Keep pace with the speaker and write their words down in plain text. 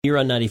Here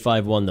on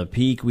 95.1 The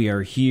Peak, we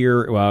are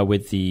here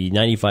with the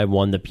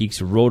 95.1 The Peak's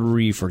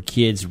Rotary for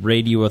Kids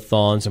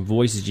Radiothon. Some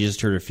voices you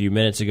just heard a few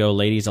minutes ago.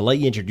 Ladies, I'll let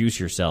you introduce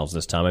yourselves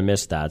this time. I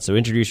missed that. So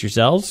introduce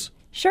yourselves.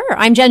 Sure.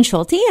 I'm Jen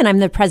Scholte, and I'm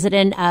the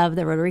president of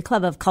the Rotary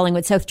Club of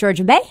Collingwood, South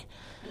Georgian Bay.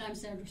 And I'm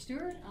Sandra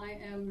Stewart. I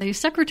am the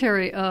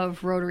secretary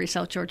of Rotary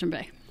South Georgian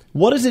Bay.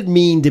 What does it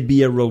mean to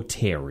be a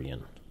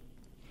Rotarian?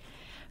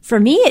 For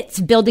me,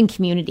 it's building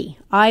community.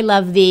 I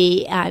love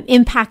the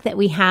impact that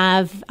we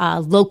have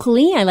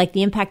locally. I like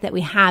the impact that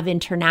we have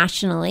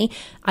internationally.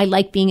 I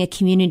like being a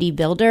community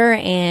builder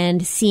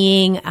and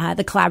seeing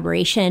the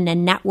collaboration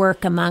and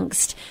network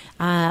amongst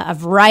a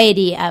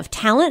variety of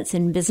talents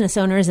and business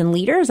owners and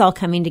leaders all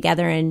coming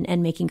together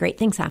and making great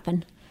things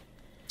happen.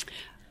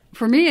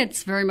 For me,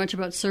 it's very much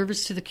about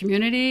service to the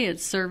community.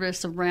 It's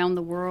service around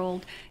the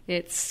world.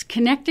 It's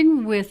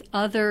connecting with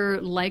other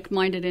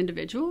like-minded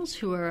individuals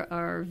who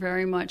are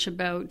very much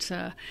about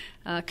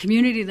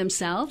community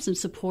themselves and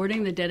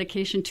supporting the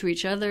dedication to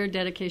each other,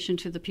 dedication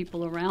to the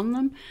people around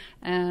them,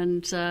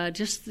 and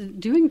just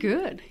doing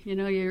good. You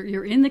know,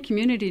 you're in the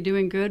community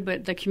doing good,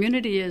 but the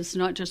community is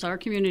not just our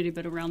community,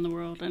 but around the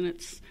world, and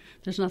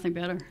there's nothing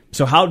better.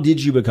 So how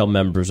did you become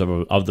members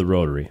of the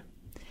Rotary?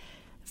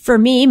 For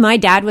me, my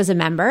dad was a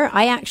member.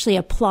 I actually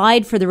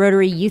applied for the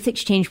Rotary Youth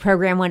Exchange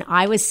Program when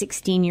I was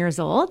 16 years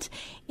old.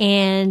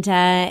 And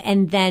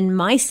then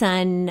my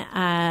son,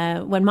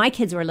 when my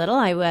kids were little,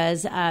 I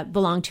was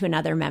belonged to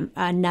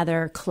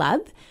another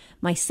club.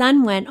 My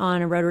son went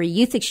on a Rotary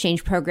Youth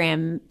Exchange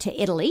Program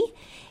to Italy.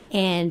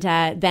 And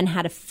Ben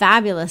had a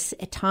fabulous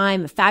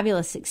time, a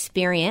fabulous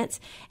experience.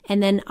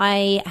 And then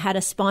I had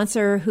a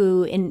sponsor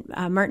who,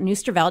 Martin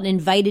Oosterveld,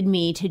 invited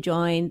me to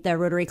join the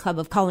Rotary Club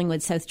of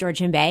Collingwood, South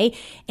Georgian Bay,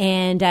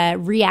 and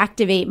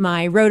reactivate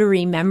my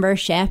Rotary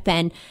membership.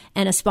 And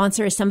a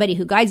sponsor is somebody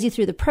who guides you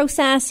through the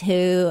process,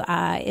 who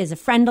is a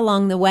friend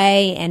along the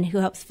way, and who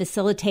helps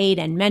facilitate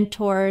and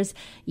mentors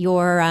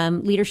your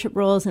leadership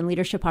roles and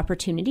leadership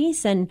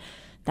opportunities. And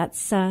that's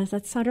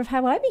sort of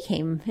how I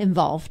became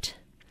involved.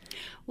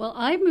 Well,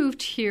 I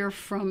moved here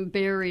from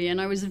Barrie, and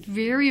I was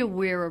very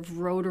aware of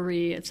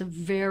Rotary. It's a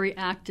very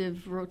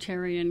active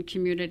Rotarian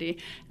community.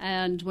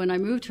 And when I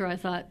moved here, I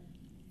thought,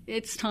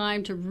 it's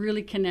time to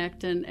really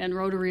connect, and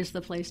Rotary is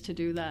the place to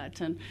do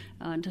that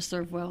and to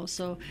serve well.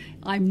 So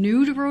I'm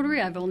new to Rotary.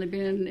 I've only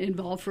been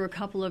involved for a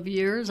couple of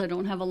years. I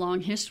don't have a long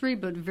history,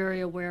 but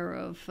very aware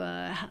of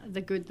the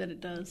good that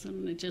it does.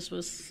 And it just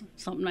was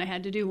something I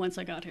had to do once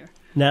I got here.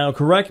 Now,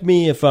 correct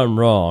me if I'm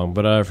wrong,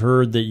 but I've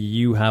heard that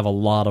you have a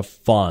lot of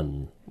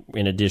fun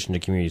in addition to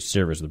community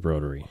service with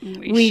Rotary.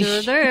 We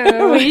sure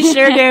do. We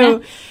sure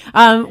do.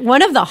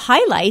 One of the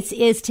highlights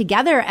is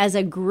together as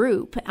a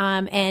group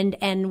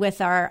and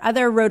with our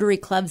other Rotary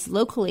clubs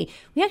locally.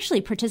 We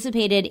actually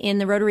participated in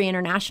the Rotary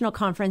International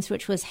Conference,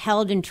 which was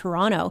held in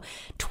Toronto.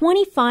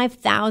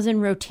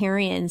 25,000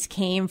 Rotarians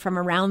came from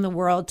around the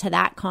world to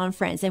that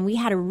conference, and we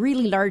had a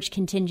really large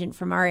contingent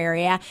from our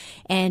area,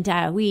 and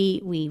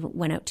we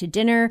went out to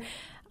dinner.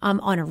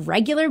 On a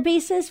regular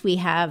basis, we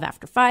have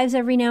after fives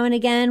every now and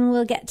again.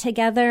 We'll get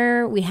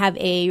together. We have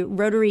a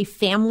Rotary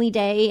Family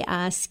Day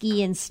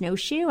ski and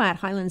snowshoe at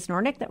Highlands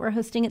Nordic that we're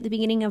hosting at the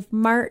beginning of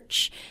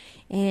March.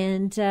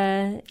 And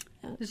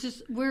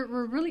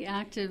we're really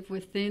active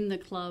within the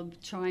club,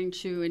 trying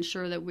to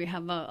ensure that we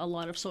have a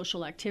lot of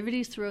social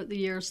activities throughout the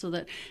year, so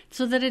that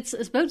it's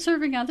about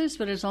serving others,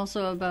 but it's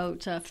also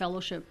about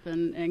fellowship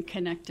and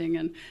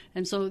connecting.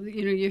 And so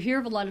you hear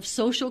of a lot of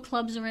social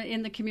clubs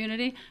in the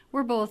community.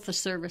 We're both a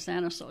service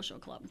and a social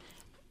club.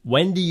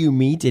 When do you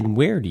meet and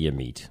where do you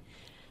meet?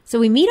 So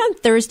we meet on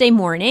Thursday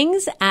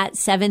mornings at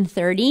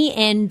 7:30,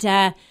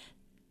 and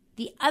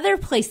the other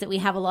place that we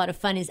have a lot of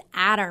fun is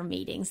at our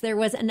meetings. There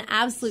was an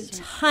absolute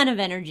ton of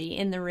energy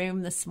in the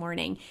room this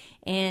morning.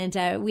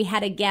 And we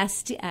had a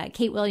guest,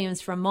 Kate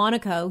Williams from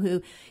Monaco,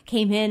 who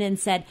came in and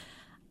said,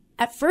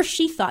 at first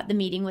she thought the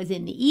meeting was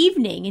in the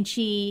evening. And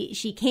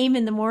she came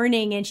in the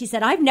morning and she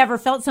said, I've never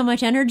felt so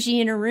much energy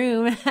in a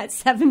room at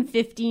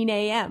 7:15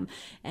 a.m.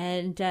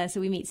 And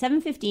so we meet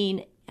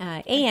 7:15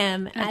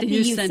 a.m. at the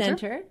Youth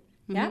Center.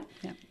 Mm-hmm.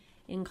 Yeah,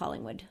 in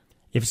Collingwood.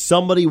 If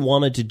somebody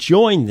wanted to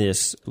join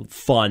this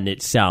fun,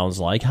 it sounds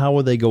like, how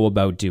would they go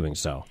about doing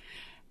so?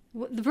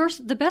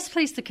 The best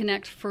place to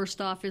connect,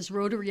 first off, is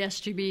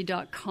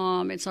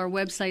rotarysgb.com. It's our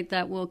website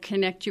that will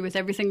connect you with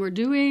everything we're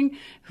doing,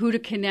 who to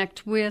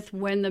connect with,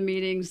 when the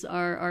meetings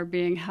are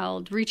being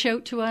held. Reach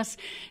out to us.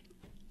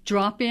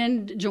 Drop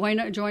in, join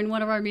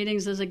one of our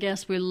meetings as a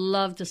guest. We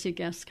love to see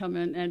guests come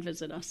in and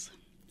visit us.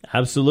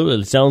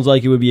 Absolutely. It sounds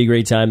like it would be a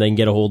great time. They can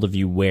get a hold of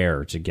you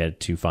where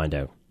to find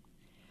out.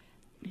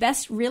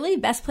 Best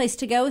place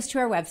to go is to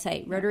our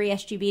website,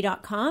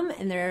 rotarysgb.com,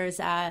 and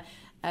there's a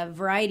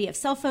variety of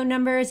cell phone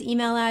numbers,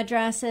 email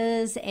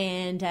addresses,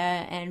 and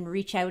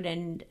reach out,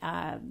 and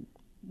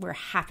we're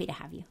happy to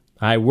have you.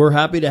 Hi, we're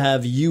happy to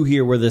have you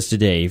here with us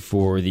today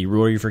for the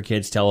Rotary for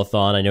Kids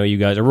Telethon. I know you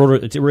guys are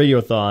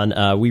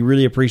Radiothon. We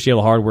really appreciate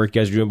the hard work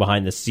you guys are doing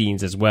behind the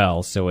scenes as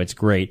well, so it's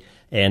great.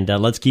 And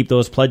let's keep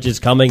those pledges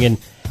coming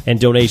and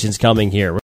donations coming here.